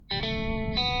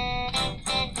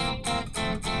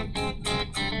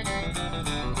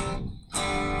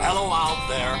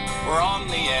there, we're on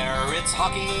the air, it's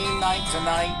hockey night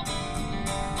tonight.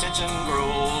 Tension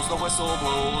grows, the whistle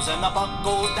blows, and the puck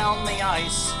goes down the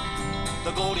ice.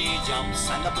 The goalie jumps,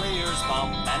 and the players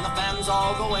bump, and the fans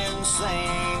all go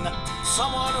insane.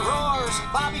 Someone roars,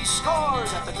 Bobby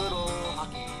scores at the good old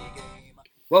hockey game.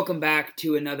 Welcome back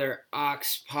to another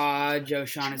Ox Pod. Joe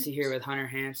Shaughnessy here with Hunter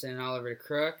Hansen and Oliver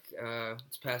Crook.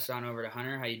 Let's pass it on over to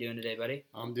Hunter. How you doing today, buddy?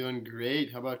 I'm doing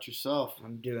great. How about yourself?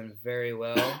 I'm doing very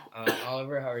well.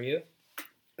 Oliver, how are you?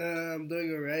 I'm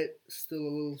doing alright. Still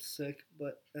a little sick,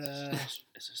 but Is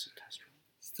this a test run?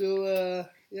 still,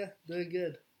 doing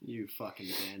good. You fucking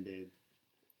Band-Aid.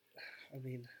 I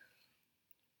mean,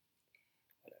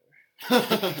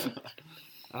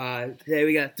 Today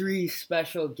we got three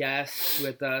special guests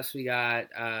with us. We got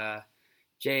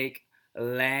Jake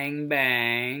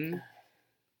Langbang,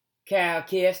 Cal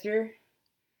Kister,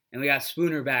 and we got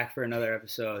Spooner back for another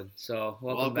episode. So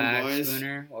welcome back, boys.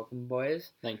 Spooner. Welcome,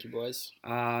 boys. Thank you, boys.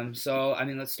 Let's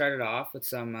start it off with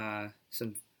some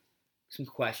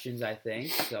questions, I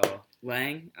think. So,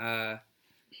 Lang,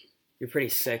 you're pretty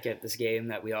sick at this game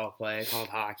that we all play called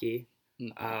hockey.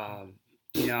 How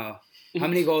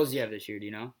many goals do you have this year? Do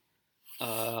you know?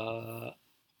 I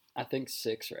think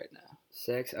 6 right now.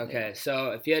 6? Okay, Yeah.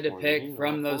 so if you had to pick 20,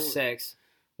 from not those four. 6,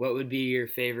 what would be your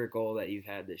favorite goal that you've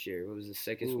had this year? What was the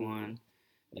sickest one?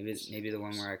 Maybe the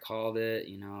one where I called it,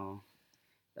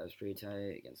 that was pretty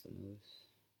tight against the Moose.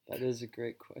 That is a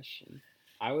great question.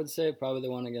 I would say probably the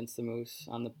one against the Moose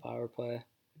on the power play.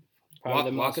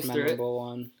 Probably the Walk most us through it. memorable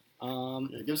one.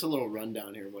 Yeah, give us a little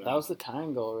rundown here. That was the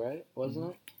tying goal, right?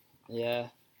 Wasn't it? Yeah.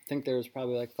 I think there was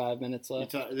probably like 5 minutes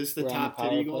left. This is the We're on top power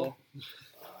titty play. goal?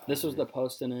 This was the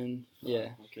posting in. Yeah.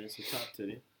 Okay, so top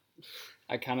titty.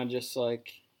 I kind of just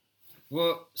like.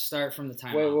 Well, start from the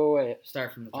time. Wait.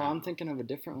 Start from the Oh, time. I'm thinking of a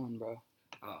different one, bro.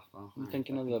 Oh, well. I'm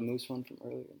thinking of the Moose one from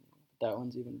earlier. That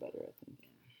one's even better, I think.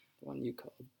 The one you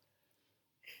called.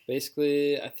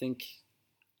 Basically, I think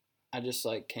I just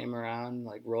came around,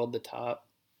 rolled the top,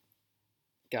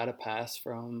 got a pass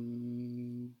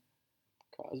from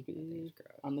Crosby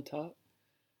on the top,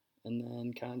 and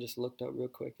then kind of just looked up real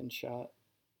quick and shot.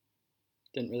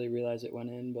 Didn't really realize it went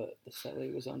in, but the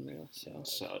celly was unreal, so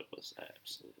it was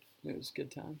absolutely. it was a good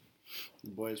time.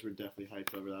 The boys were definitely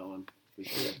hyped over that one, for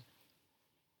sure.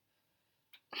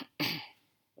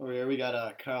 Over here we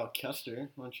got Kyle Kester.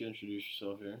 Why don't you introduce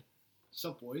yourself here? what's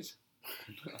up, boys?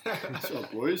 What's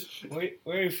up, boys? Where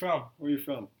are you from? Where are you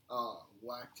from?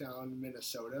 Whacktown,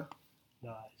 Minnesota.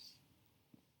 Nice.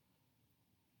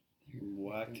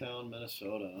 Whacktown,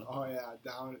 Minnesota. Oh yeah,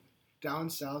 down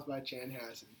south by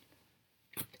Chanhassen,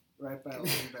 right by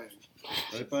Langbang.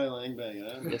 Right by Langbang,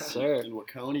 huh? Yes, sir. In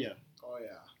Waconia. Oh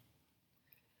yeah.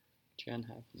 Jan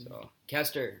happened. So,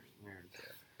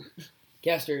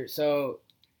 Kester, so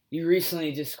you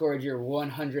recently just scored your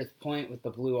 100th point with the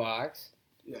Blue Ox.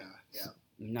 Yeah.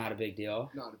 Not a big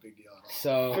deal. Not a big deal at all.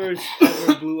 So First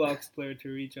ever Blue Ox player to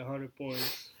reach 100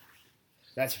 points.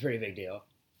 that's a pretty big deal.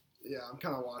 Yeah, I'm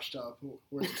kind of washed up.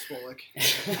 Where's the Spolik?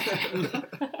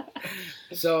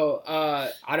 So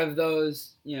out of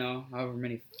those, however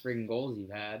many friggin' goals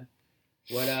you've had,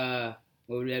 what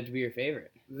would have to be your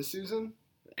favorite? This season?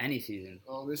 Any season.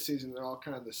 Oh, this season they're all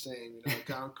kind of the same.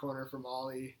 Down corner from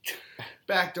Ollie,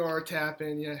 backdoor tap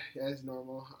in, yeah, as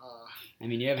normal. I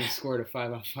mean, you haven't scored a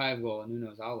 5-on-5 goal in who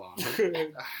knows how long.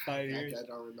 5 years. I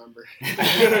don't remember.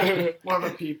 More of a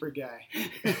peeper guy.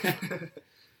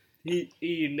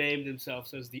 He named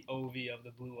himself as the Ovi of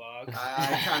the Blue Ox.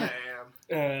 I kind of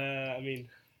am. I mean,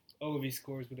 Ovi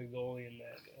scores with a goalie in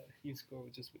that. You score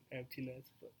with just with empty nets.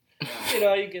 But,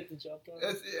 you get the job done.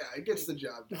 It gets the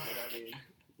job done. I mean,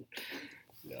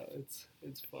 No, it's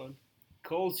fun.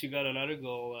 Colts, you got another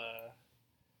goal a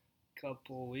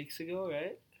couple weeks ago,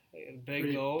 right? A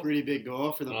big goal. Pretty big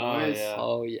goal for the Oh, boys. yeah.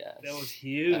 Oh, yes. That was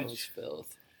huge. That was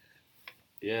filth.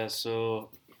 Yeah, so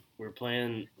we're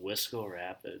playing Wisco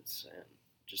Rapids and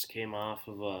just came off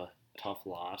of a tough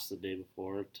loss the day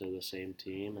before to the same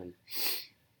team, and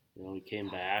we came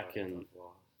back and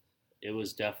it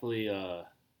was definitely a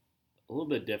little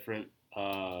bit different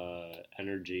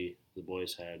energy the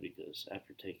boys had, because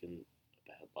after taking a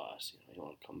bad loss, you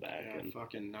want to come back Yeah, and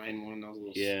fucking 9-1. That was a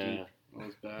little Yeah. steep. That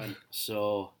was bad.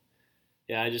 So,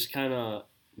 yeah, I just kind of,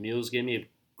 Mules gave me a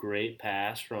great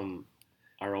pass from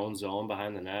our own zone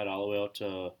behind the net all the way out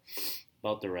to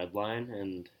about the red line,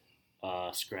 and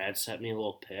Scrad sent me a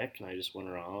little pick, and I just went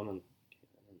around and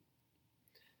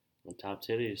on top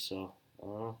titties, so,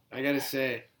 I gotta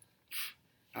say,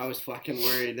 I was fucking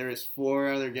worried. There was 4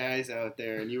 other guys out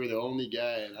there, and you were the only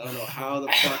guy. And I don't know how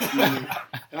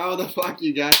the fuck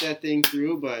you got that thing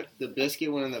through, but the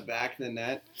biscuit went in the back of the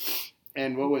net.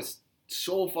 And what was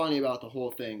so funny about the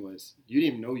whole thing was you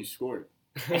didn't even know you scored.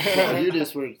 You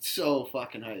just were so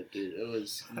fucking hyped, dude. It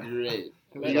was great.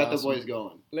 We got the boys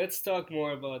going. Let's talk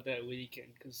more about that weekend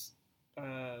because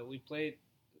we played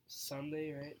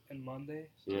Sunday, right, and Monday.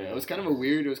 Yeah, it was kind of a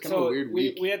weird. It was kind of a weird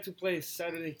week. We had to play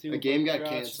Saturday too. A game got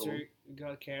Rochester canceled.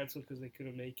 Got canceled because they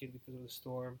couldn't make it because of the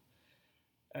storm.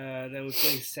 Then we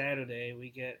play Saturday.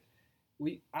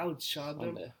 We outshot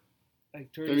them Sunday.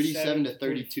 like 37 to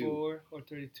 32. 34 or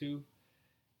 32,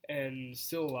 and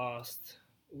still lost.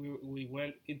 We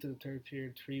went into the third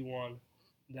period 3-1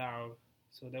 down,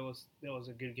 so that was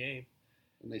a good game.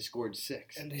 And they scored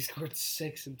 6. And they scored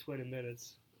 6 in 20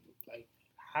 minutes. Like,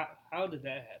 how did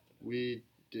that happen? We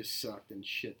just sucked and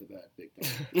shit the bed big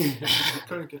time.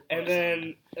 Couldn't get And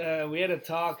then we had a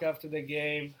talk after the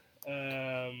game,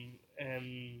 and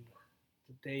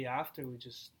the day after we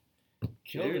just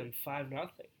killed them 5-0.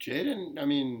 Jaden, I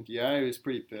mean, yeah, he was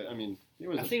pretty pissed. I mean, he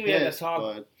was I think we had a pissed, talk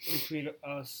but between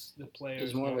us, the players.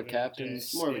 It's more of a than captain's-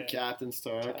 it's more of a yeah. captain's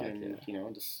talk, and yeah. you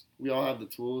know, just we all have the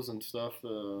tools and stuff,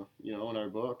 you know, in our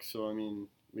book. So I mean,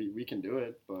 we can do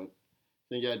it, but I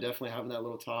think yeah, definitely having that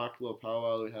little talk, little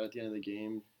powwow that we had at the end of the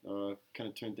game, kind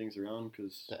of turned things around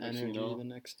because The next thing energy you know, the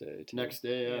next day. Too. next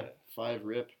day, yeah, Yeah. 5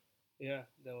 rip. Yeah,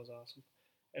 that was awesome.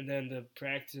 And then the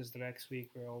practices the next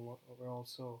week were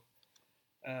also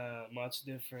much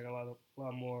different. A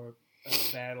lot more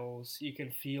battles. You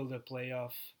can feel the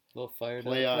playoff. A little fired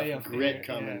up. Playoff grit yeah,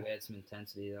 coming. We had some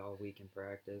intensity all week in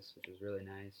practice, which was really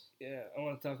nice. Yeah, I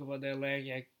want to talk about that leg.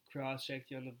 I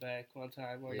cross-checked you on the back one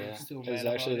time. Or Yeah, you're still it was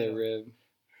mad actually about the rib.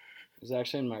 It was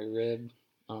actually in my rib.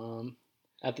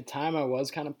 At the time, I was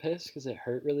kind of pissed because it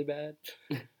hurt really bad.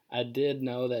 I did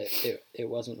know that it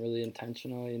wasn't really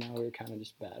intentional. You know, we were kind of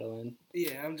just battling.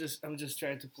 Yeah, I'm just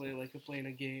trying to play like I'm playing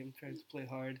a game, trying to play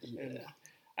hard. And Yeah.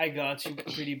 I got you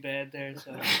pretty bad there,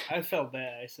 so I felt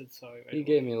bad. I said sorry. Right He away.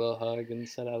 gave me a little hug and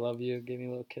said, "I love you." Gave me a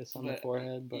little kiss on the But-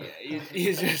 forehead. But Yeah,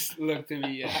 he just looked at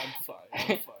me. Yeah, I'm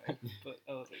fine. But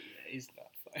I was like, yeah, he's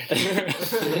not It hurt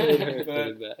fine. pretty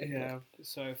but bad, yeah,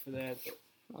 sorry for that.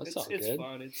 But it's all it's good.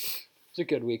 fun. It was a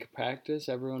good week of practice.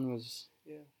 Everyone was.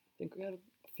 Yeah. I think we had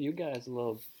a few guys a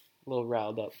little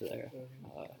riled up there.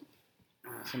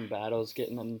 Some battles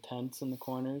getting intense in the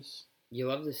corners. You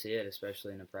love to see it,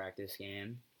 especially in a practice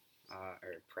game,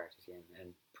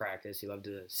 in practice. You love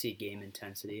to see game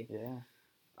intensity.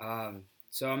 Yeah.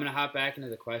 So I'm gonna hop back into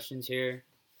the questions here.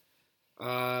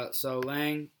 So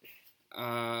Lang,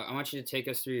 I want you to take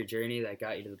us through your journey that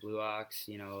got you to the Blue Ox.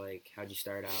 You know, like how'd you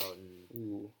start out and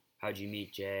Ooh. how'd you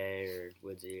meet Jay or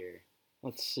Woodsy or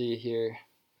Let's see here.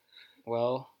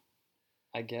 Well,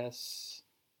 I guess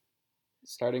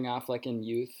starting off like in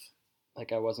youth,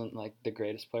 like I wasn't like the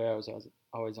greatest player. I was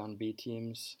always on B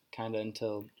teams, kind of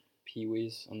until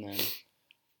Pee-wees, and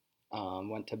then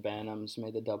went to Bantams,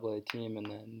 made the AA team, and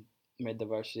then made the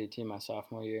varsity team my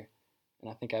sophomore year. And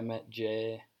I think I met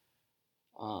Jay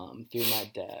through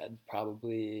my dad,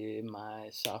 probably my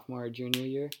sophomore or junior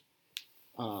year.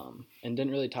 And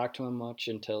didn't really talk to him much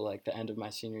until like the end of my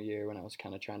senior year when I was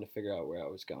kind of trying to figure out where I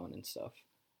was going and stuff.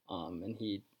 And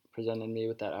he presented me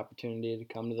with that opportunity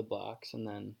to come to the blocks, and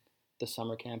then the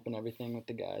summer camp and everything with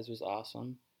the guys was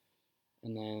awesome.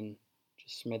 And then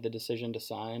just made the decision to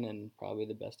sign, and probably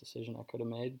the best decision I could have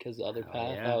made because the other Oh,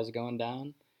 path yeah. I was going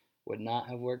down would not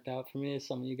have worked out for me.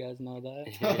 Some of you guys know that.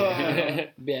 Yeah.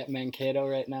 Be at Mankato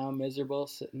right now, miserable,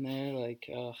 sitting there, like,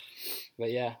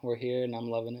 but yeah, we're here and I'm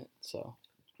loving it. So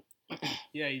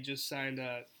Yeah, you just signed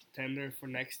a tender for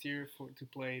next year to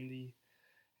play in the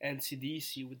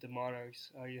NCDC with the Monarchs.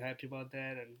 Are you happy about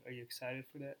that, and are you excited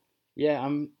for that? yeah,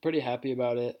 I'm pretty happy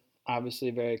about it.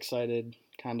 Obviously, very excited.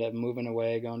 Kind of moving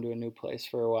away, going to a new place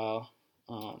for a while.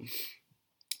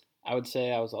 I would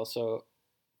say I was also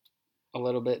a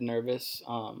little bit nervous.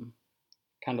 Kind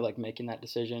of like making that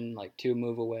decision, like to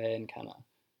move away and kind of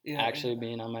actually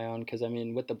being on my own. Because I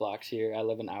mean, with the blocks here, I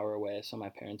live an hour away, so my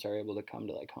parents are able to come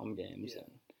to like home games and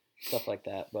stuff like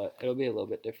that. But it'll be a little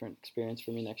bit different experience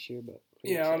for me next year. But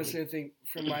pretty Yeah, excited. honestly, I think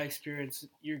from my experience,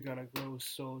 you're gonna grow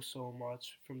so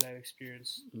much from that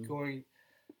experience. Mhm. Going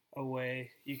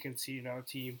away, you can see in our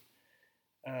team,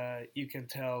 you can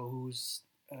tell who's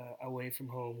away from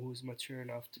home, who's mature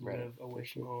enough to Right, live away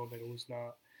for from sure. home, and who's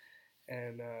not.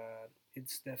 And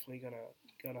it's definitely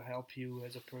gonna help you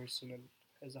as a person and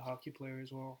as a hockey player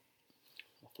as well.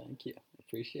 Well, thank you.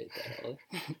 Appreciate that,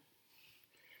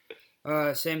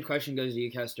 Ollie. Same question goes to you,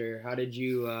 Kester. How did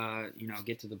you,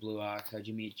 get to the Blue Ox? How'd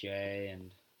you meet Jay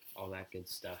and all that good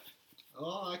stuff?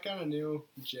 Oh, I kind of knew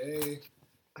Jay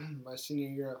my senior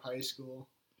year of high school.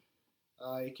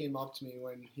 He came up to me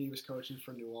when he was coaching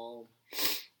for New Ulm,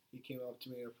 he came up to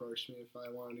me and approached me if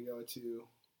I wanted to go to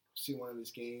see one of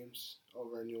his games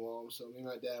over in New Ulm. So me and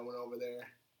my dad went over there,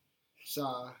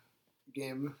 saw the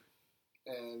game,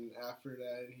 and after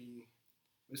that he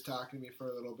was talking to me for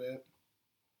a little bit.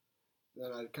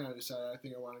 Then I kind of decided I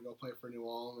think I want to go play for New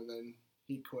Ulm, and then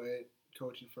he quit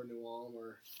coaching for New Ulm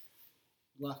or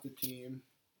left the team,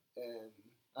 and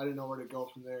I didn't know where to go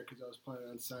from there because I was planning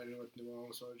on signing with New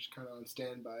Ulm, so I was just kind of on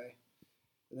standby.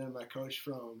 And then my coach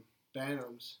from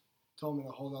Bantams told me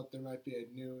to hold up. There might be a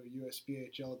new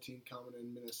USBHL team coming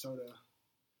in Minnesota,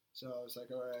 so I was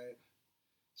like, all right.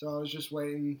 So I was just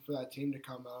waiting for that team to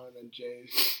come out, and then Jay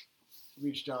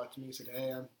reached out to me and said,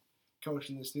 hey, I'm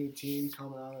coaching this new team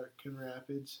coming out of Coon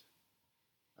Rapids.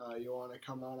 You want to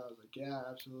come out? I was like, yeah,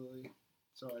 absolutely.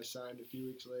 So I signed a few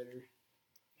weeks later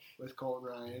with Colton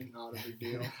Ryan. Not a big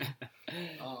deal.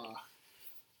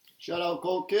 Shout out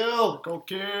Colt Kill. Go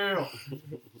Kill!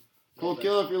 Colt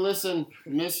Kill, if you listen,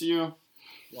 miss you.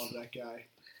 Love that guy.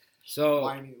 So,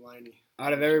 Liney.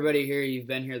 out of everybody here, you've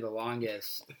been here the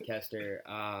longest, Kester.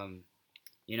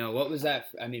 What was that?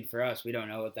 I mean, for us, we don't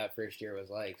know what that first year was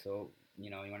like. So,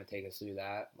 you want to take us through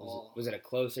that? Was it a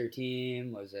closer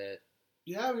team? Was it?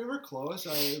 Yeah, we were close.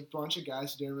 A bunch of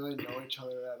guys who didn't really know each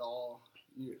other at all.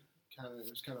 It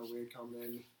was kind of weird coming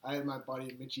in. I had my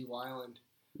buddy Mitchie Weiland.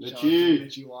 Shout out to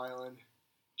Mitchie Weiland,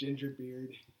 ginger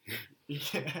beard.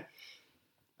 Yeah.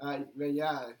 But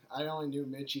yeah, I only knew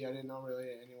Mitchie. I didn't know really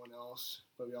anyone else.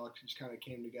 But we all just kind of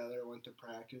came together, went to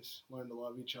practice, learned to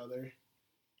love each other.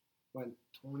 Went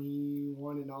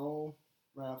 21-0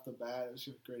 right off the bat. It was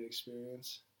a great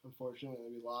experience. Unfortunately,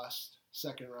 we lost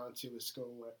second round to Wisco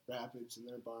Rapids in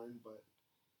their barn, but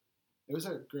it was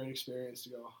a great experience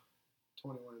to go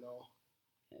 21-0.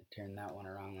 Turn that one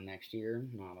around the next year.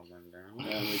 Not a run down.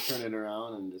 And we turn it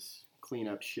around and just clean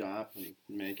up shop and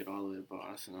make it all the way to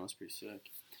Boston. That was pretty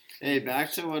sick. Hey,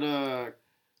 back to what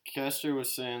Kester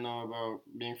was saying, though, about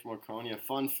being from Waconia.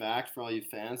 Fun fact for all you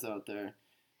fans out there.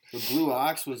 The Blue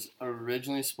Ox was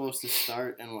originally supposed to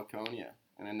start in Waconia,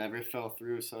 and it never fell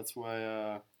through, so that's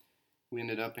why we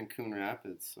ended up in Coon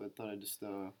Rapids. So I thought I'd just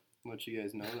let you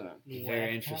guys know that.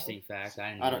 Very interesting fact.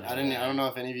 I don't know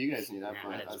if any of you guys knew that, Yeah,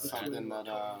 but that's something that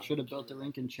Should have built a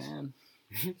rink in Chan.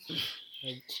 It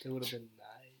would have been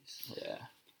nice. Yeah,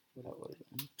 that would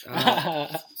have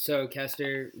been. So,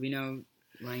 Kester, we know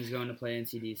Lang's going to play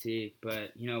NCDC,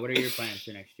 but, what are your plans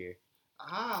for next year?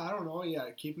 I don't know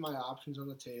yet. Keep my options on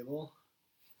the table.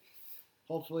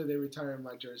 Hopefully they retire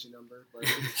my jersey number, but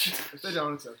if they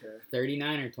don't, it's okay.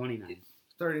 39 or 29?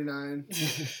 39,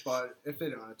 but if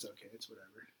they don't, it's okay. It's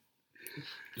whatever.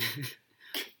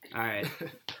 All right.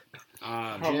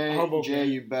 Jay,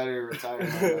 you better retire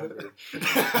my number.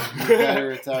 You better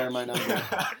retire my number.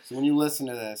 So when you listen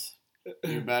to this,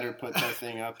 you better put that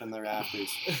thing up in the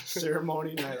rafters.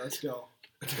 Ceremony night, let's go.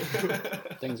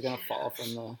 Thing's gonna fall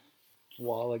from the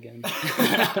wall again.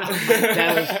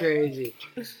 That was crazy.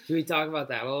 Should we talk about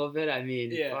that a little bit? I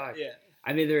mean, fuck. Yeah.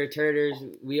 I mean, the returners,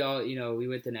 we all, we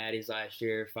went to Natty's last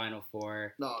year, Final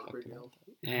Four. No, big deal.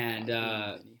 And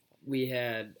we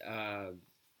had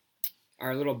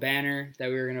our little banner that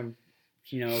we were going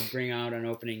to, bring out on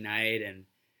opening night. And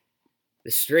the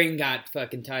string got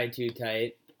fucking tied too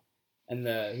tight. And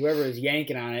whoever was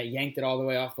yanking on it yanked it all the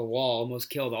way off the wall, almost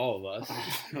killed all of us.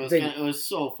 It was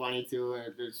so funny, too.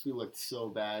 We looked so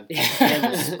bad. They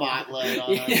had the spotlight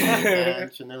on us on the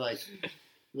bench, and they're like,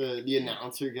 the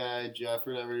announcer guy, Jeff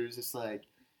or whatever, was just like,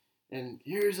 and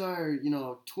here's our,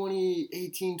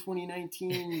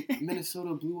 2018-2019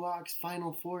 Minnesota Blue Ox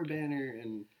Final Four banner,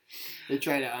 and they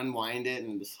try to unwind it,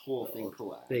 and this whole thing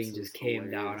collapsed. Thing just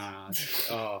came down on us.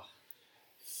 Oh.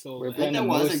 So we were playing the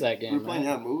Moose that game. We were playing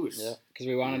that Moose. Yeah, because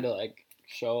we wanted to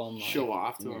show them. Show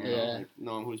off to them. Yeah.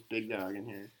 Know him who's big dog in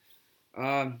here.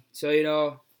 So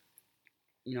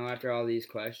after all these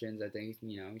questions, I think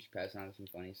we should pass on to some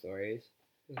funny stories.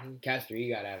 Mm-hmm. Kester,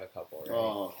 you gotta have a couple, right?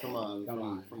 Oh, come on.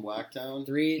 From Whacktown?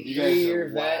 Three-year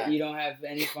vet, you don't have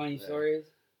any funny stories?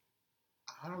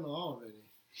 I don't know of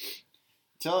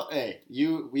any.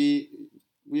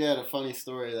 We had a funny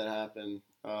story that happened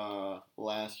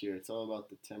last year. It's all about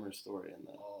the Timmer story and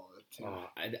that. Oh, the Timmer. Oh,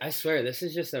 I swear, this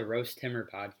is just a roast Timmer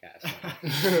podcast.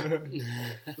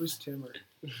 Who's Timmer?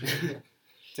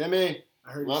 Timmy,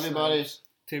 I heard love you, buddy.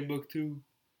 Timbuktu.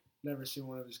 Never seen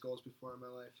one of his goals before in my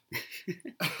life.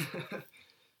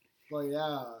 Well,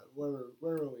 yeah, where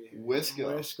were we?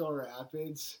 Wisco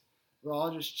Rapids. We're all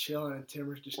just chilling, and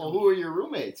Timmer's just. Well, who are your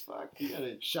roommates? Fuck, you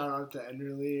gotta shout out to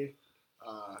Enderly,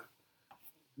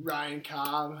 Ryan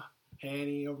Cobb,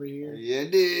 Hanny over here. Yeah,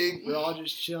 dig. We're all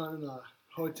just chilling in the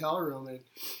hotel room, and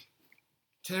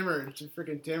Timmer just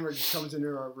comes into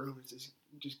our room and says,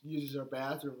 just uses our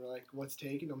bathroom. We're like, what's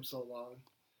taking them so long?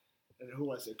 And who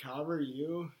was it? Cover?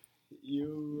 You?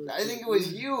 I think it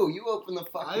was you. You opened the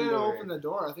fucking I didn't door. open the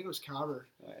door. I think it was Cover.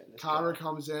 All right, let's Cover go.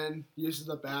 comes in, uses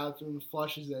the bathroom,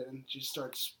 flushes it, and just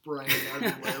starts spraying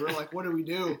everywhere. We're like, what do we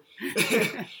do?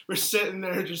 We're sitting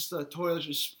there, just the toilet's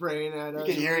just spraying at us.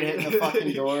 You can hear it hitting the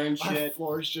fucking door and Our shit.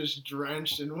 floor's just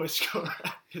drenched in Wisco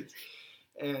Rapids.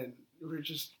 And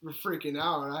we're freaking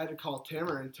out. And I had to call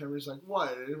Timmer, and Timmer's like,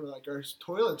 what? And we're like, our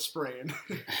toilet's spraying.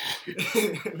 We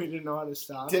didn't know how to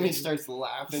stop Timmy it. starts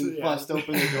laughing, Yeah. busts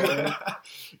open the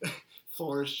door.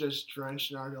 Floor's just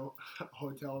drenched in our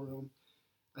hotel room.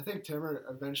 I think Timmer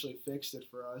eventually fixed it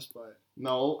for us, but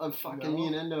No, fucking me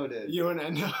and Endo did. you and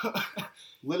Endo.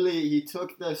 Literally, he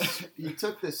took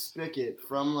the spigot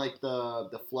from like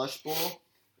the flush bowl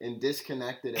and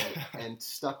disconnected it and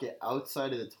stuck it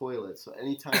outside of the toilet. So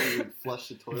anytime we would flush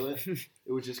the toilet,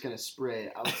 it was just gonna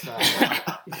spray outside.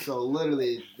 So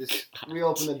literally, we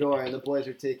opened the door and the boys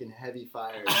are taking heavy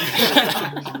fire,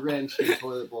 drenched in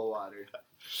toilet bowl water.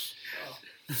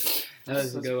 That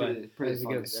was a That's good one. pretty- pretty That was a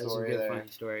funny good, story funny there.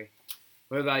 story.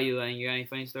 What about you, Lang? You got any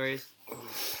funny stories?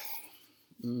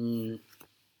 Mm,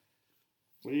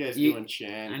 What are you guys You- doing,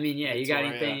 Chan? I mean, yeah, you got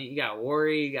Victoria? anything? You got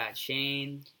Worry, you got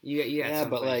Shane. You got Yeah, some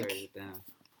but, funny like, stories with them.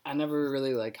 I never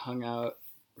really like hung out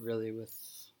really with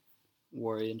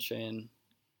Worry and Shane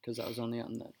because I was only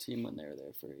on that team when they were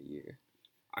there for a year.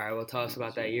 All right, well, tell us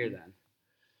about that year then.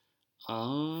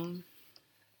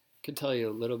 Could tell you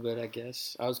a little bit, I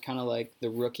guess. I was kind of like the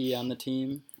rookie on the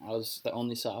team. I was the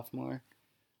only sophomore.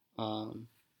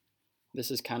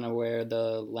 This is kind of where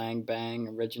the Lang Bang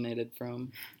originated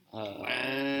from.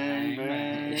 Bang,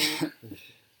 bang.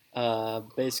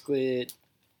 Basically,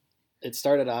 it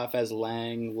started off as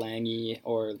Lang, Langy,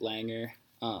 or Langer.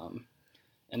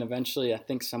 And eventually, I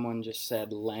think someone just said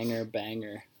Langer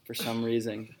Banger for some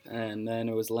reason. And then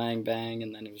it was Lang Bang,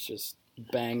 and then it was just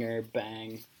Banger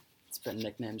Bang. It's been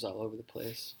nicknames all over the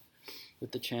place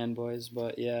with the Chan boys.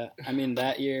 But yeah, I mean,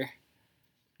 that year,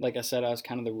 like I said, I was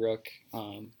kind of the rook.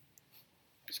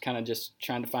 Was kind of just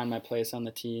trying to find my place on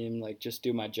the team, like just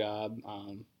do my job.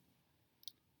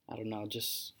 I don't know,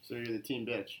 just So you're the team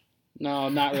bitch. no,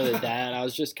 not really that. I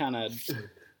was just kind of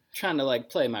trying to like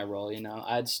play my role, you know.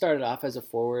 I'd started off as a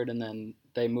forward, and then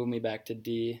they moved me back to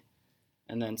D,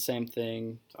 and then same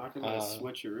thing. Talking about a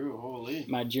switcheroo, holy.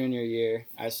 My junior year,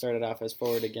 I started off as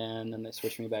forward again, and they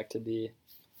switched me back to D.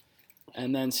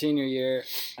 And then senior year,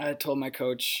 I told my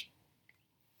coach,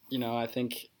 you know, I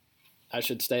think I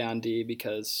should stay on D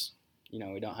because, you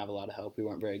know, we don't have a lot of help. We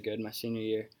weren't very good my senior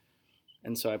year.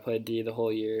 And so I played D the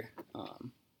whole year.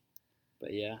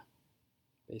 But yeah,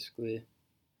 basically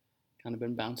kind of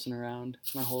been bouncing around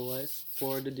my whole life,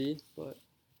 forward to D. But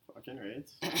Fucking right.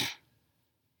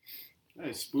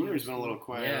 Hey, Spooner's been a little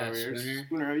quiet Yeah, over here. Spooner.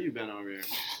 Spooner, how you been over here?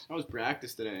 How was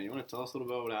practice today? You want to tell us a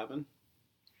little about what happened?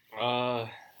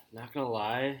 Not gonna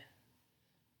lie,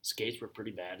 skates were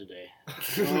pretty bad today.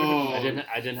 Oh. I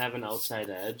didn't have an outside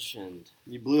edge, and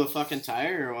You blew a fucking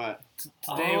tire or what?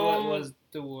 Today was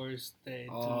the worst day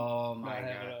to Oh not my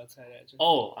have god. an outside edge.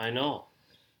 oh, I know.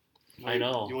 I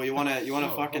know. You wanna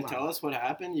Oh, fucking hold on. tell us what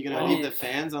happened? You gonna Well, leave the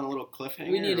fans on a little cliffhanger?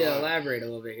 We need or to what? elaborate a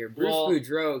little bit here. Bruce Well-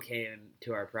 Boudreau came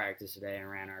to our practice today and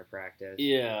ran our practice.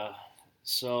 Yeah,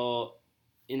 so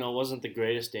it wasn't the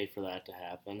greatest day for that to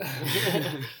happen.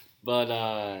 But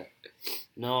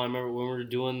no, I remember when we were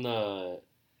doing the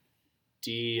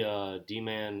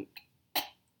D-man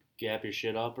gap your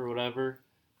shit up or whatever,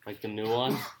 like the new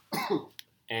one,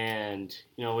 and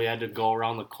we had to go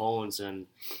around the cones, and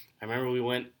I remember we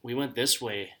went this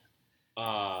way,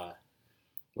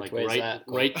 like way is right, that?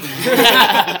 right.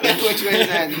 Which way is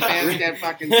that? The fans can't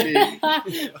fucking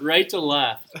see. Right to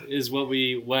left is what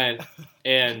we went,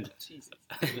 and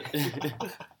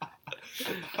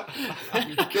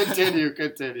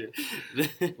Continue.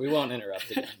 we won't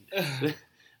interrupt again.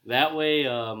 That way,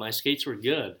 my skates were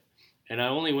good, and I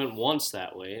only went once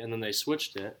that way, and then they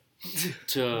switched it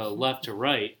to left to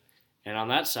right, and on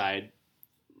that side,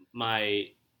 my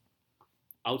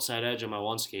outside edge on my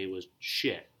one skate was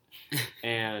shit,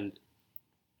 and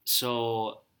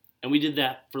we did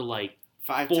that for like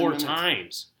 5-10 4 minutes.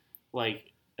 times,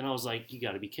 and I was like, you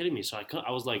got to be kidding me! So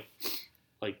I was like.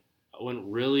 I went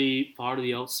really far to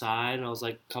the outside, and I was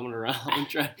like coming around and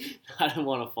trying. I didn't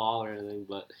want to fall or anything,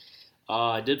 but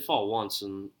I did fall once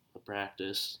in the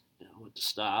practice. Went to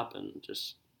stop and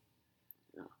just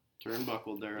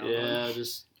Turnbuckled there. huh? yeah,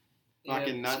 just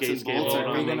Fucking nuts Skate, and skate, bolts skate. are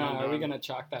Are we coming gonna undone.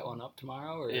 chalk that one up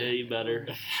tomorrow? Or? yeah, you better.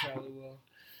 Probably will.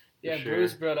 Yeah, sure.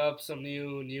 Bruce brought up some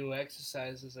new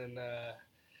exercises, and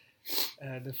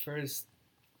the first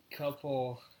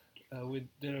couple we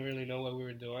didn't really know what we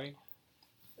were doing,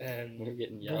 and We were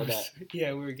getting yelled at.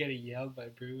 Yeah, we were getting yelled by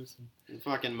Bruce. And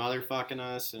fucking motherfucking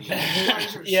us. And You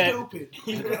guys are Yeah. stupid.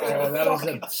 Oh, that was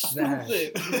a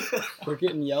Stupid. We're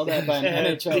getting yelled at by an Yeah,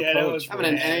 NHL yeah, that coach. was having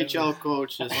an bad. NHL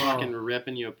coach just fucking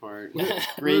ripping you apart.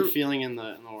 Great feeling in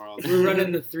the world. We were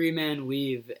running the 3-man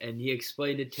weave, and he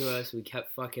explained it to us. We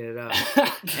kept fucking it up.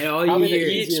 And all you Probably the hear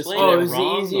easiest explained oh, it it was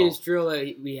wrong, the easiest drill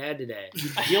that we had today.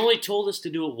 He only told us to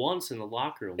do it once in the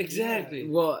locker room. Exactly.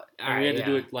 Well, And we had to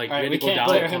do it like All right, we had to we go can't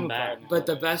down tear and him come back. apart now. But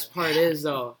the best part is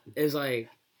though, is like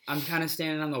I'm kind of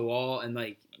standing on the wall, and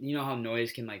like you know how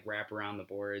noise can like wrap around the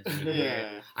boards. And you can hear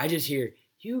it? Yeah. I just hear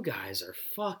you guys are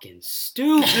fucking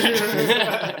stupid,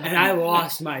 and I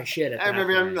lost my shit. At I that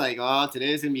remember I'm point. like, oh,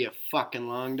 today's gonna be a fucking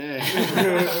long day.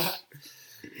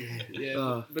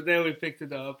 Yeah, but then we picked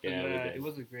it up, Yeah, and we did. it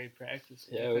was a great practice.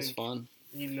 Yeah, I it was think fun.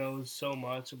 He knows so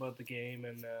much about the game,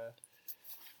 and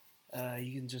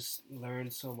you can just learn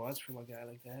so much from a guy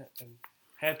like that. And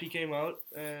Happy came out,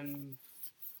 and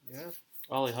yeah,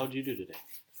 Ollie, how'd you do today?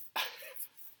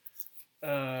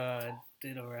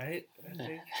 did all right. I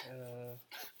think.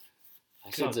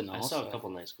 Kid's an I saw a all-star. couple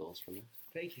nice goals from you.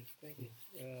 Thank you.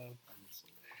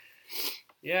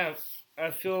 Yeah,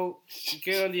 I feel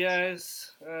good on the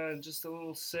ice. Just a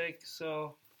little sick,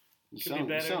 so You Could be sound, you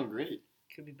better. sound great.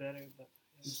 could be better. But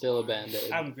Still a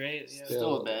Band-Aid. I'm great. Yeah.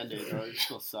 Still a band-aid, bro. You're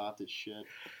still soft as shit.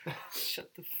 Shut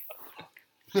the.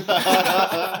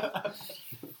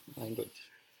 Language.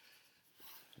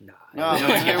 Nah, No, I but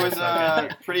don't it was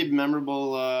fuck a pretty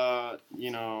memorable,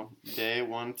 day,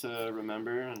 one to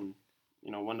remember and,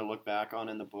 one to look back on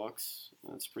in the books.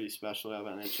 It's pretty special to have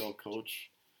an NHL coach,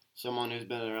 someone who's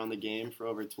been around the game for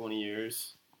over 20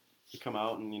 years, to come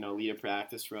out and, lead a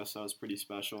practice for us. That was pretty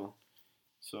special.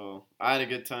 So I had a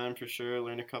good time for sure,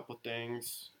 learned a couple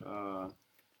things,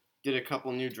 did a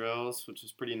couple new drills, which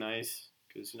was pretty nice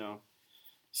because,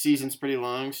 season's pretty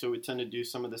long, so we tend to do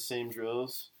some of the same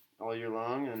drills all year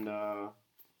long, and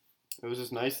it was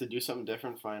just nice to do something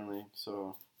different finally.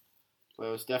 So, but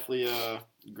it was definitely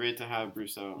great to have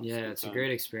Bruce out. Yeah, good it's a time.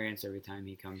 great experience every time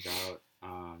he comes out.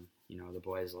 The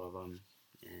boys love him,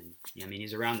 and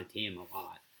he's around the team a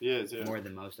lot, He is, yeah. more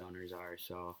than most owners are.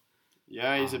 So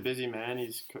Yeah, he's a busy man.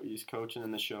 He's coaching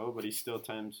in the show, but he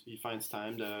finds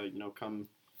time to come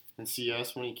and see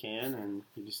us when he can, and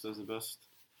he just does the best.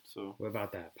 So. what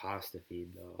about that pasta feed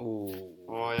though?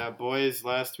 Oh yeah, boys!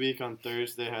 Last week on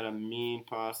Thursday had a mean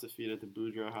pasta feed at the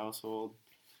Boudreaux household.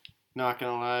 Not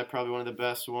gonna lie, probably one of the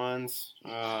best ones.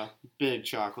 Big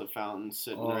chocolate fountain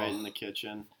sitting right in the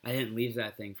kitchen. I didn't leave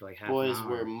that thing for like half Boys an hour.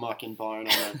 were mucking barn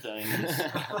on that thing,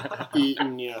 just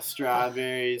eating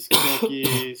strawberries,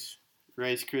 cookies,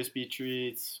 Rice Krispie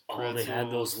treats, Oh, pretzels. they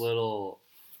had those little.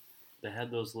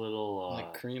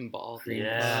 Like cream ball. Cream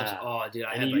Yeah. puffs. Oh, dude,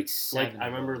 I and had you- like 7. I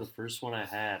of remember the those. first one I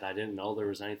had. I didn't know there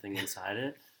was anything inside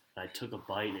it. And I took a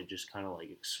bite and it just kind of like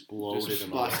exploded Just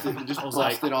in my busted, mouth. just I was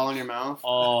busted like, all in your mouth.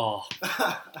 oh,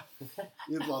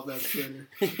 You love that spinner.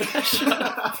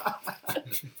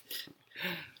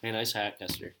 hey, nice hat,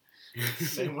 Kester.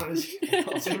 Same one as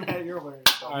same hat you're wearing.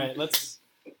 All right, let's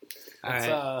All right,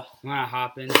 uh, I'm gonna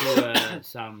hop into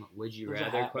some would you there's a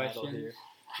rather hat battle questions. here.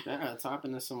 Yeah, let's hop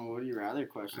into some would you rather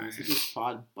questions. Alright. This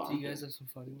pod Do bumping. you guys have some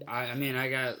funny ones? I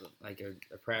got like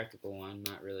a practical one,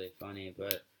 not really funny,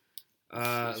 but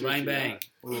Let's see what Lang you Bang.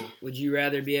 got. Would you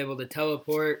rather be able to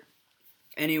teleport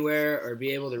anywhere or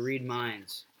be able to read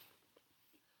minds?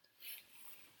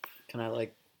 Can I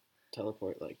like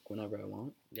teleport like whenever I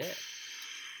want Yeah.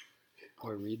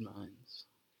 or read minds?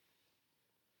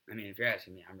 I mean, if you're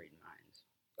asking me, I'm reading minds.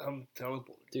 I'm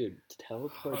teleporting. Dude,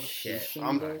 teleport shit.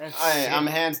 I'm That's I'm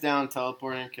sick. hands down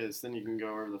teleporting because then you can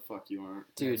go wherever the fuck you want.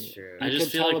 Dude, That's true. I You just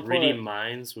could feel like teleport. reading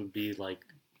minds would be like.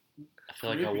 I feel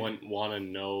like I Creepy. wouldn't want to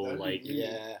know That'd be like.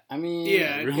 Yeah, I mean,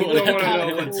 Yeah, Really? you don't want to know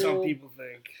Kinda what some cool. people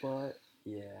think. but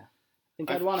yeah, I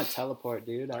think I'd want to teleport,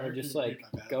 dude. I would just like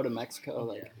go to Mexico,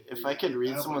 like If I could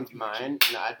read I don't someone's like mind,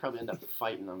 I'd probably end up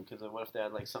fighting them because what if they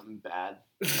had like something bad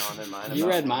on their mind? you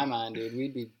about read me? my mind, dude.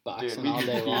 We'd be boxing we'd all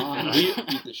day beat- long. we'd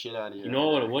beat the shit out of you. You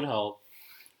know what? It would help.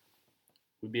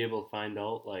 We'd be able to find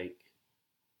out like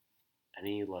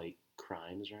any like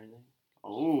crimes or anything.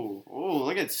 Oh,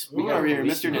 look at Spoon Ooh, over here, we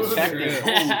Mr. smell Detective.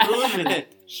 straight. Oh,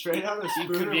 shit. Straight out of You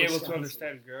Spooner, could be able to Wisconsin.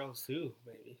 understand girls too,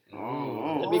 maybe.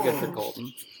 Oh, That'd be good for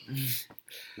Colton.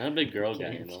 Not a big girl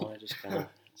guy, you know. I just kind of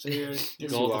So you're Yes, go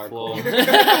you with are, the flow. Colton. You're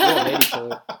a lady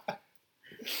killer.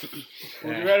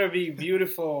 Would you rather be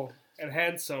beautiful and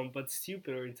handsome but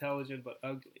stupid, or intelligent but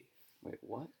ugly? Wait,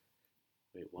 what?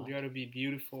 Wait, Would what? you rather be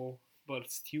beautiful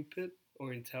but stupid,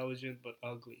 or intelligent but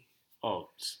ugly? Oh,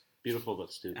 Beautiful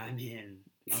but stupid. I mean,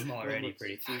 I'm already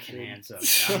pretty fucking handsome.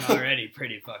 And I'm already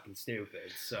pretty fucking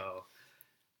stupid. So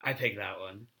I pick that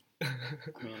one. I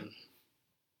mean,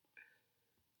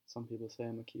 some people say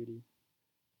I'm a cutie.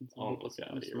 And some Oh, people say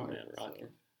I'm look out here, smart. man, so-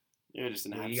 rocket. You're just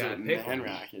an Well, you gotta absolute pick man one.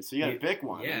 rocket. So you gotta pick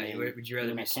one. Yeah, I mean, would you I rather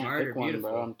mean, be I can't smart or pick one,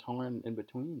 beautiful? bro. I'm torn in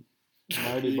between. I'm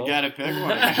already you both. gotta pick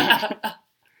one. I'm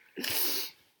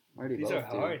already These both,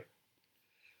 are dude. hard.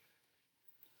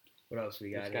 What else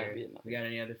we got There's gotta here? be another. We got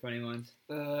any other funny ones?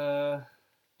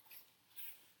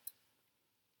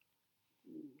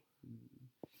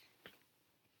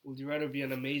 Would you rather be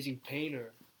an amazing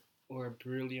painter or a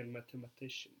brilliant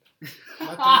mathematician?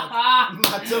 Hold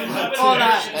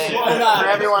Hey, for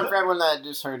everyone that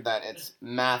just heard that, it's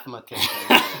mathematician.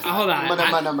 Hold on.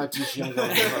 Mathematician.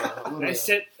 I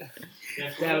said,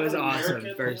 That was awesome,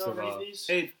 first of all.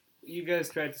 hey, you guys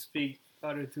tried to speak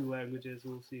other two languages.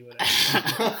 We'll see what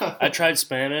happens. I tried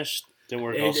Spanish. Didn't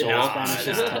work out so well. Spanish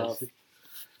is tough.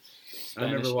 I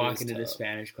remember Spanish walking is to the tough.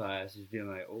 Spanish class, just being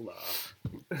like, "Hola,"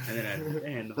 and then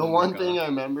and The one thing I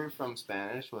remember from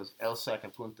Spanish was el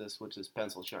sacapuntas, which is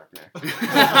pencil sharpener.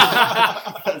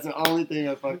 That's the only thing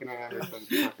I fucking remember from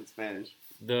fucking Spanish.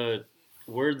 The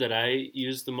word that I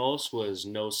used the most was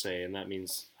no say, and that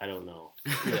means I don't know.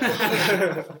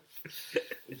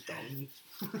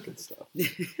 Good stuff.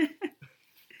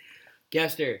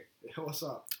 Gester, What's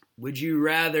up? would you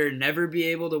rather never be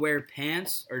able to wear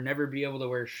pants or never be able to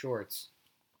wear shorts?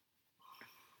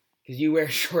 Because you wear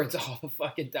shorts all the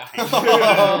fucking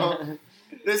time.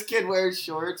 This kid wears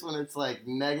shorts when it's like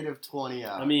negative 20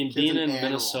 out. I mean, Kid's being an in animal.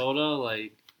 Minnesota,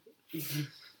 like,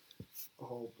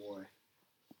 Oh boy.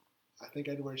 I think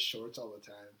I'd wear shorts all the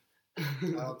time. I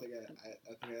don't think I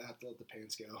think I have to let the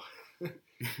pants go.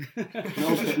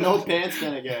 No pants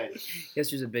kind of guy.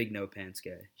 Gester's a big no pants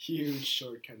guy. Huge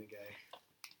short kind of guy.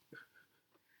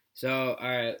 So, all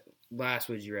right, last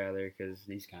would you rather? Because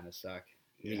these kind of suck.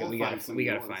 Yeah, we we'll got find some we new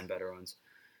got to ones. find better ones.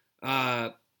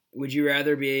 Would you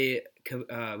rather be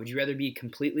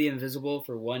completely invisible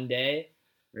for one day,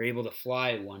 or able to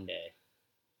fly one day?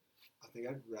 I think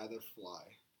I'd rather fly.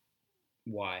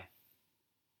 Why?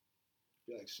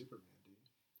 Be like Superman,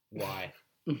 dude. Why?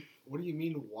 What do you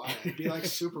mean why? I'd be like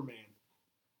Superman.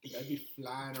 Dude, I'd be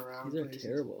flying around These are places.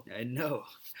 terrible. I know.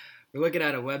 We're looking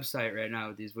at a website right now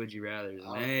with these would you rather's,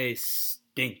 and they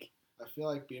stink. I feel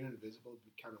like being invisible would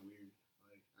be kind of weird.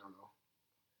 Like, I don't know.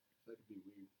 I feel like it'd be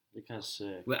weird. they're kind of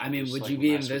sick. Well, I mean, Just, would like, you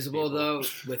be mess with invisible people. though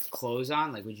with clothes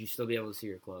on? Like, would you still be able to see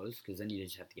your clothes? Because then you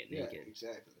just have to get Yeah, naked.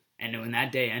 exactly. And when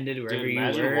that day ended, wherever Dude, you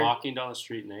imagine were, walking down the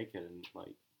street naked and,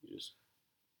 like, you just...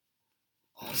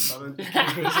 All of a sudden, become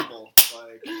invisible.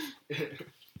 Like, it'd be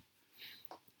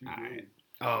All weird. right.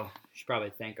 Oh, should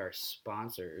probably thank our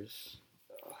sponsors.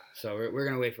 So we're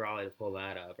gonna wait for Ollie to pull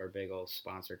that up, our big old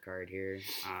sponsor card here.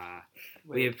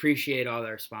 We appreciate all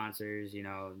our sponsors. You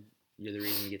know, you're the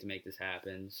reason we get to make this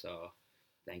happen. So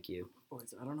thank you.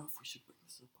 Boys, I don't know if we should bring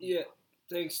this up. Yeah,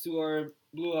 thanks to our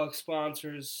Blue Hawk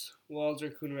sponsors,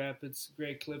 Walzer, Coon Rapids,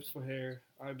 Great Clips for Hair,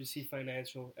 RBC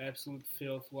Financial, Absolute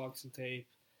Filth, Walks and Tape,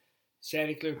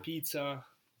 Chanticleer Pizza,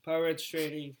 Power Edge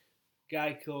Training,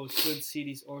 Geico, Twin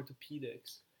Cities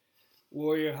Orthopedics,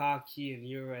 Warrior Hockey, and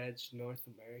Euro Edge North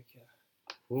America.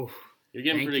 Oof. You're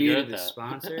getting Thank pretty you good to at the that.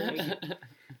 sponsors.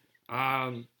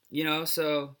 You know,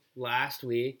 so last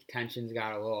week tensions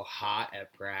got a little hot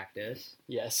at practice.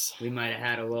 Yes. We might have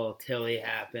had a little tilly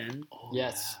happen.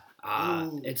 Yes.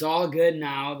 Ooh. It's all good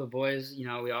now. The boys, you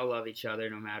know, we all love each other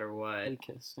no matter what. We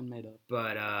kissed and made up.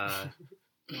 But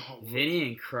Oh, Vinny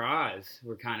and Cross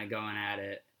were kind of going at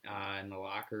it in the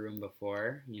locker room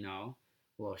before, you know,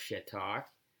 a little shit talk.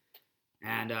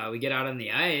 And we get out on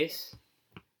the ice,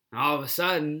 and all of a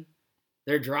sudden,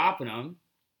 they're dropping them.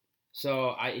 So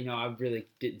I really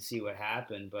didn't see what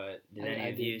happened, but did any I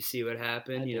of you did. see what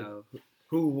happened? I You did. know,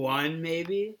 who won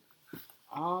maybe?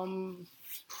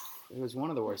 It was one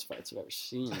of the worst fights I've ever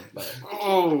seen. But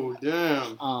Oh,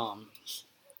 damn.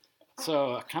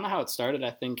 so kind of how it started,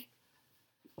 I think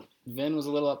Vin was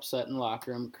a little upset in the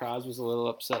locker room. Kraz was a little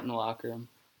upset in the locker room.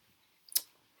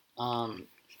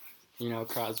 You know,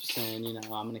 Kraz was saying, you know,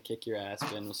 I'm going to kick your ass.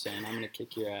 Vin was saying, I'm going to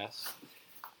kick your ass.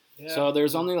 Yeah. So there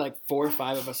was only like 4 or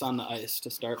 5 of us on the ice to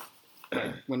start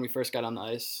when we first got on the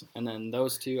ice. And then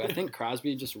those two, I think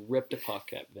Crosby just ripped a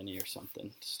puck at Vinny or something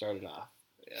to start it off.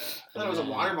 yeah. I thought it was a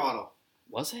water bottle.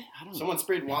 Was it? I don't know. Someone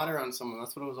sprayed water on someone.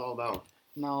 That's what it was all about.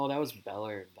 No, that was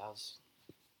Bellard. That was...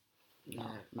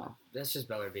 No. That's just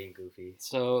Beller being goofy.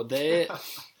 So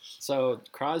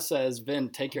Kraz says, Vin,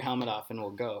 take your helmet off and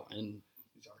we'll go. And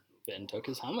Vin took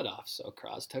his helmet off, so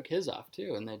Kraz took his off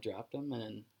too, and they dropped him.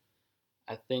 And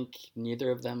I think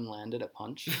neither of them landed a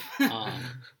punch.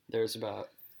 There's about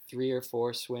 3 or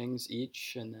 4 swings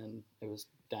each, and then it was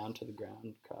down to the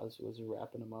ground. Kaz was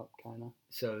wrapping them up, kind of.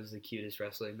 So it was the cutest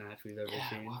wrestling match we've ever Yeah,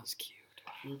 seen. it was cute.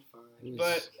 It was-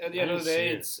 But at the I end of the day,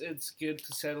 didn't see it's good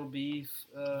to settle beef,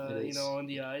 It is. on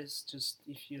the ice. Just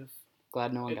if you,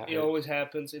 Glad no one got it hurt. always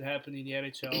happens. It happened in the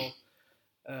NHL.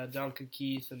 Duncan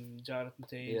Keith and Jonathan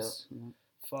Taves Yeah.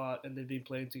 fought, and they've been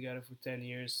playing together for 10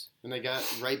 years. And they got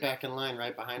right back in line,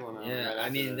 right behind one another. Yeah, right I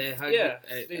after mean, that. they hugged. Yeah,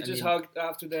 I they just mean, hugged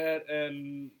after that,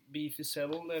 and beef is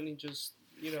settled, and he just,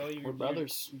 you're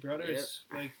brothers. brothers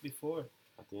like before.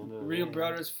 At the end of the Real day,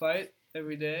 brothers fight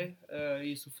every day. I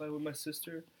used to fight with my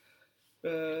sister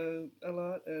a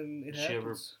lot, and it Did she ever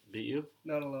happens. beat you?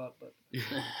 Not a lot, but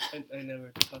I never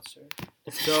touched her.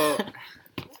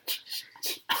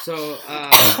 So,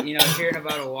 hearing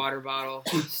about a water bottle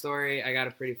story, I got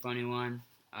a pretty funny one.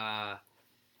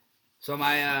 So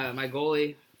my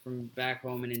goalie from back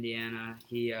home in Indiana,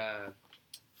 he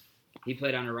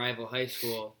played on a rival high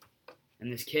school,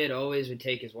 and this kid always would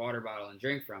take his water bottle and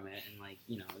drink from it, and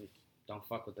don't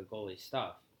fuck with the goalie's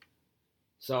stuff.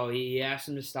 So he asked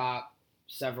him to stop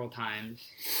several times.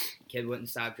 Kid wouldn't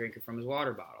stop drinking from his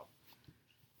water bottle.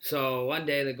 So one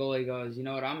day the goalie goes, "You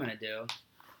know what I'm gonna do?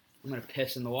 I'm going to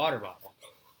piss in the water bottle."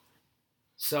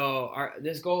 So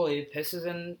this goalie pisses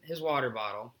in his water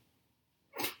bottle,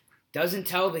 doesn't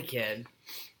tell the kid.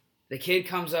 The kid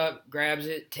comes up, grabs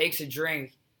it, takes a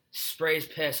drink, sprays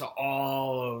piss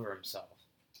all over himself.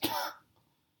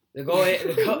 The goalie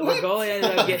ended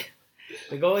up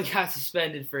the goalie got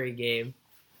suspended for a game.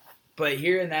 But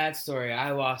hearing that story,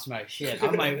 I lost my shit.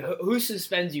 I'm like, who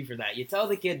suspends you for that? You tell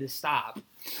the kid to stop,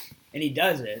 and he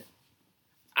does it.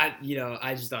 I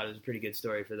just thought it was a pretty good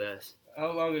story for this.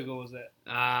 How long ago was that?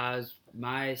 It was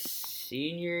my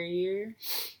senior or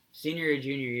junior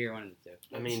year, one of the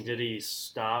two. I mean, did he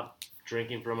stop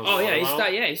drinking from his Oh yeah, water he bottle?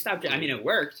 stopped. Yeah, he stopped. I mean, it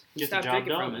worked. He Get the stopped job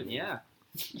drinking from done. it. Yeah.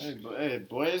 Hey,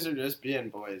 boys are just being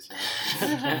boys.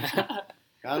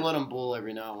 Gotta let them bull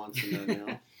every now and once and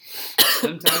then,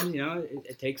 Sometimes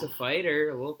it takes a fight or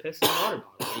a little piss in the water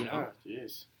bottle. Oh,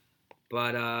 jeez.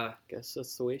 But Guess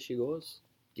that's the way she goes.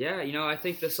 yeah, I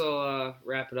think this will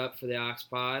wrap it up for the Ox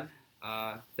Pod.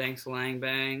 Thanks, Lang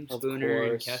Bang, Of Spooner,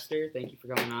 and course. Kester. Thank you for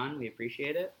coming on. We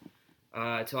appreciate it.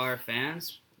 To our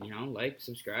fans, like,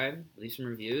 subscribe, leave some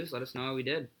reviews. Let us know how we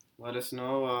did. Let us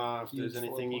know if there's Huge 4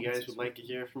 anything you points guys this would like to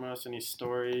hear from us, any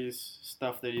stories,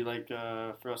 stuff that you'd like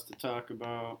for us to talk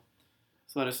about.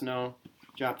 Just let us know.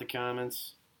 Drop the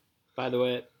comments. By the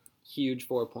way, huge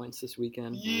 4 points this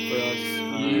weekend for us.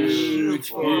 Huge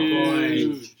 4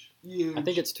 points. I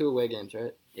think it's 2 away games,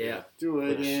 right? Yeah. 2 away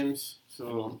Yes. games.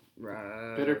 So,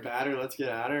 bitter batter, let's get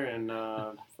at her and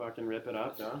fucking rip it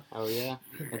up, huh? Oh yeah,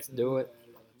 let's do it.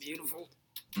 Beautiful.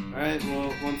 Alright,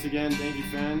 well, once again, thank you,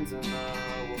 fans, and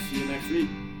we'll see you next week.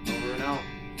 Over and out.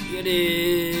 You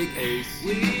dig.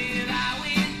 Well, I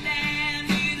went down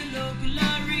to the local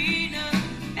arena,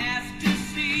 asked to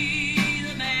see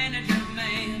the manager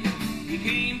man. He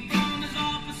came from his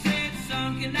office, said,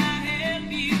 "Son, can I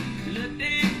help you?" Looked at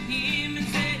him and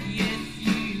said, "Yes,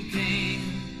 you can."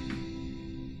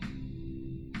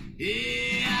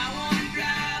 Yeah, I want to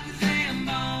drive the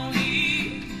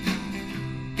Zamboni.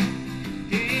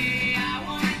 Yeah, I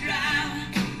want to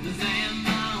drive the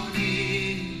Zamboni.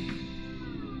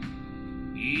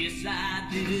 Yes, I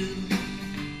do.